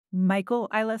Michael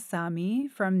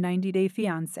Ilasami from 90 Day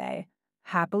Fiancé,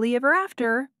 happily ever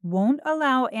after, won't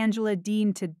allow Angela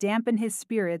Dean to dampen his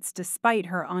spirits despite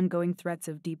her ongoing threats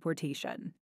of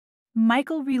deportation.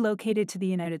 Michael relocated to the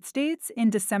United States in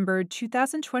December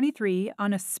 2023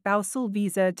 on a spousal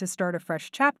visa to start a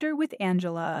fresh chapter with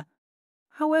Angela.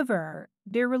 However,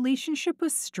 their relationship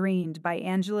was strained by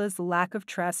Angela's lack of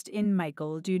trust in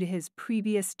Michael due to his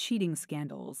previous cheating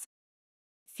scandals.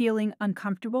 Feeling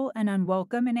uncomfortable and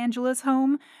unwelcome in Angela's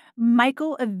home,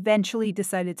 Michael eventually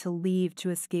decided to leave to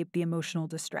escape the emotional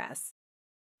distress.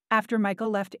 After Michael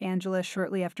left Angela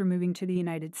shortly after moving to the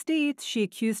United States, she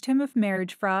accused him of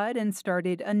marriage fraud and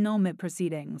started annulment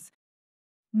proceedings.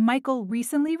 Michael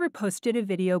recently reposted a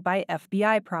video by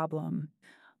FBI Problem.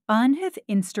 On his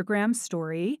Instagram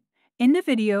story, in the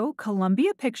video,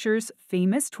 Columbia Pictures'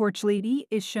 famous torch lady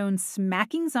is shown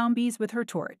smacking zombies with her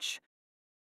torch.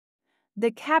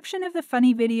 The caption of the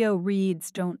funny video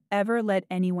reads, "Don't ever let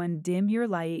anyone dim your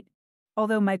light."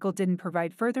 Although Michael didn't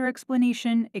provide further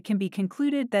explanation, it can be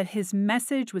concluded that his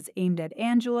message was aimed at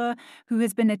Angela, who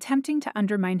has been attempting to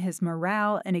undermine his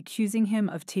morale and accusing him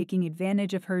of taking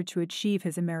advantage of her to achieve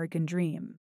his American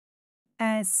dream.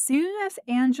 As soon as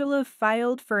Angela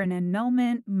filed for an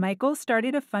annulment, Michael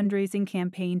started a fundraising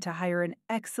campaign to hire an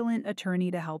excellent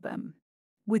attorney to help him.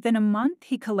 Within a month,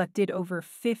 he collected over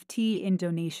 50 in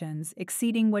donations,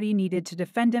 exceeding what he needed to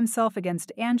defend himself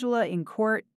against Angela in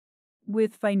court.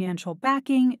 With financial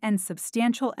backing and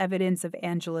substantial evidence of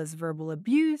Angela's verbal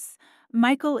abuse,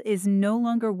 Michael is no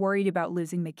longer worried about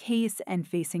losing the case and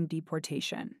facing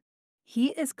deportation.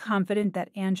 He is confident that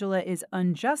Angela is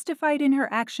unjustified in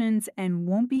her actions and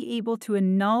won't be able to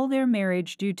annul their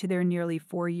marriage due to their nearly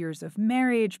 4 years of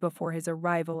marriage before his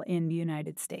arrival in the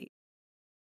United States.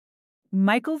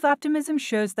 Michael's optimism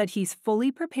shows that he's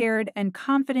fully prepared and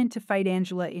confident to fight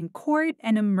Angela in court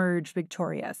and emerge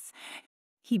victorious.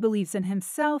 He believes in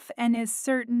himself and is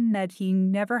certain that he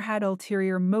never had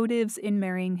ulterior motives in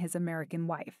marrying his American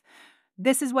wife.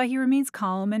 This is why he remains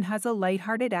calm and has a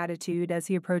lighthearted attitude as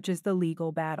he approaches the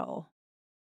legal battle.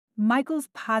 Michael's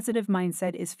positive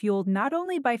mindset is fueled not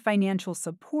only by financial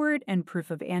support and proof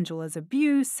of Angela's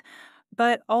abuse,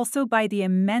 but also by the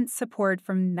immense support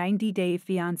from 90 Day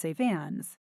Fiancé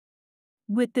fans.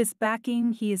 With this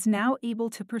backing, he is now able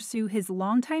to pursue his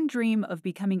longtime dream of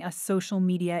becoming a social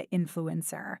media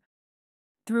influencer.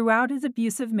 Throughout his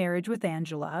abusive marriage with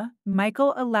Angela,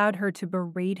 Michael allowed her to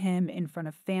berate him in front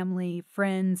of family,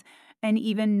 friends, and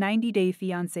even 90 Day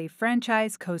Fiancé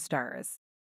franchise co-stars.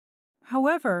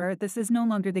 However, this is no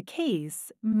longer the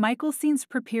case. Michael seems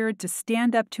prepared to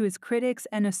stand up to his critics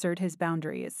and assert his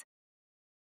boundaries.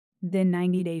 The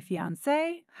 90 Day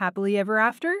Fiancé, happily ever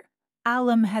after?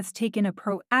 Alam has taken a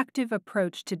proactive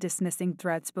approach to dismissing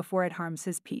threats before it harms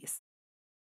his peace.